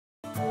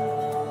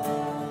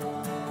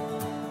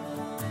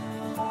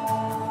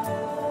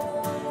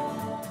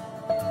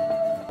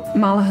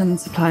Mallaghan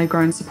supply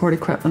ground support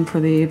equipment for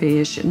the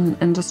aviation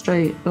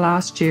industry.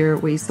 Last year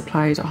we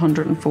supplied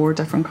 104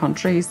 different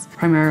countries,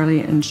 primarily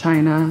in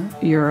China,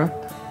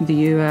 Europe, the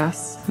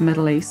US,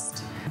 Middle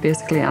East.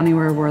 Basically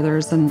anywhere where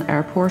there's an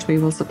airport we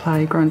will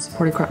supply ground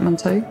support equipment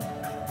to.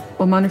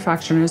 Well,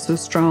 manufacturing is so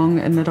strong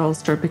in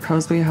Mid-Ulster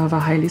because we have a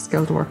highly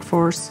skilled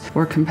workforce.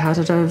 We're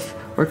competitive,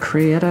 we're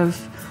creative,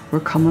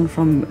 we're coming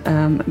from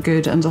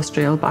good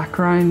industrial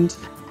background.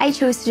 I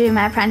chose to do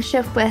my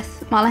apprenticeship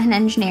with Mallaghan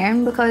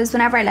Engineering because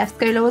whenever I left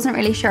school I wasn't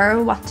really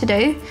sure what to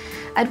do.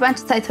 I'd went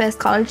to South West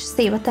College to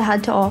see what they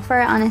had to offer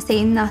and I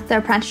seen that the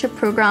apprenticeship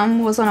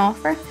programme was on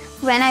offer.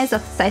 When I was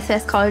up at South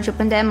West College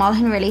open day,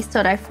 Mallaghan really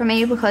stood out for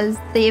me because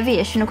the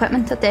aviation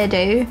equipment that they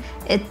do,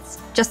 it's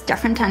just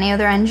different to any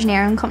other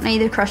engineering company.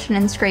 The crushing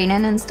and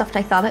screening and stuff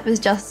like that, it was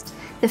just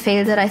the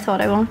field that I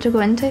thought I wanted to go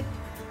into.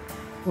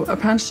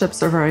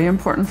 Apprenticeships are very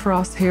important for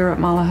us here at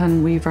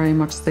Mallaghan. We very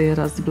much see it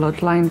as the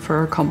bloodline for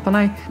our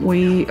company.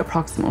 We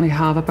approximately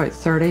have about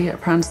 30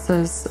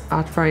 apprentices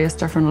at various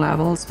different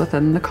levels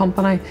within the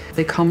company.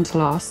 They come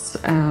to us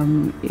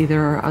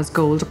either as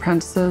gold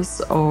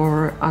apprentices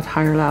or at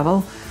higher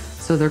level.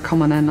 So they're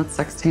coming in at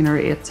 16 or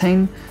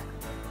 18.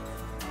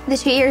 The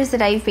 2 years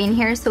that I've been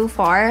here so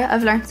far,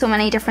 I've learned so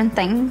many different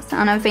things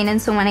and I've been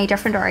in so many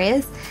different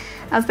areas.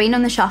 I've been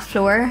on the shop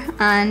floor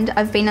and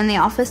I've been in the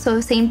office, so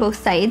I've seen both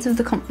sides of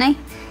the company.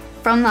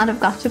 From that I've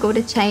got to go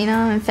to China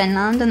and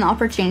Finland, and the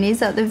opportunities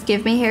that they've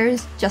given me here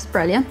is just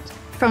brilliant.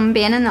 From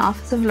being in the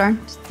office I've learned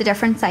the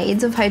different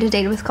sides of how to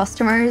deal with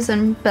customers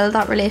and build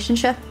that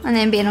relationship, and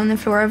then being on the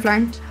floor I've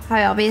learned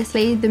how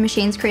obviously the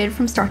machine's created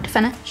from start to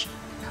finish.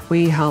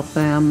 We help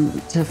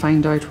them to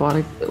find out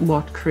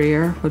what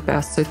career would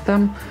best suit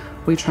them.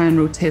 We try and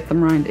rotate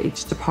them around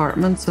each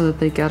department so that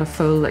they get a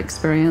full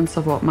experience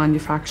of what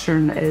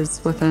manufacturing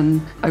is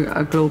within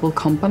a global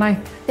company.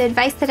 The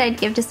advice that I'd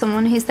give to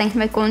someone who's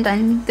thinking about going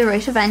down the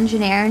route of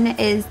engineering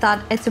is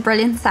that it's a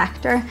brilliant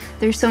sector.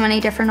 There's so many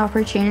different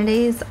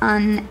opportunities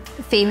and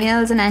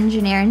females in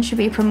engineering should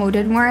be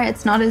promoted more.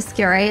 It's not as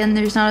scary and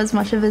there's not as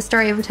much of a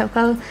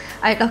stereotypical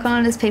outlook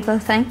on it as people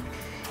think.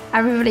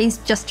 Everybody's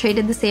just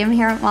treated the same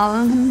here at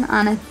Mallaghan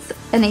and it's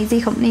an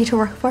easy company to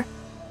work for.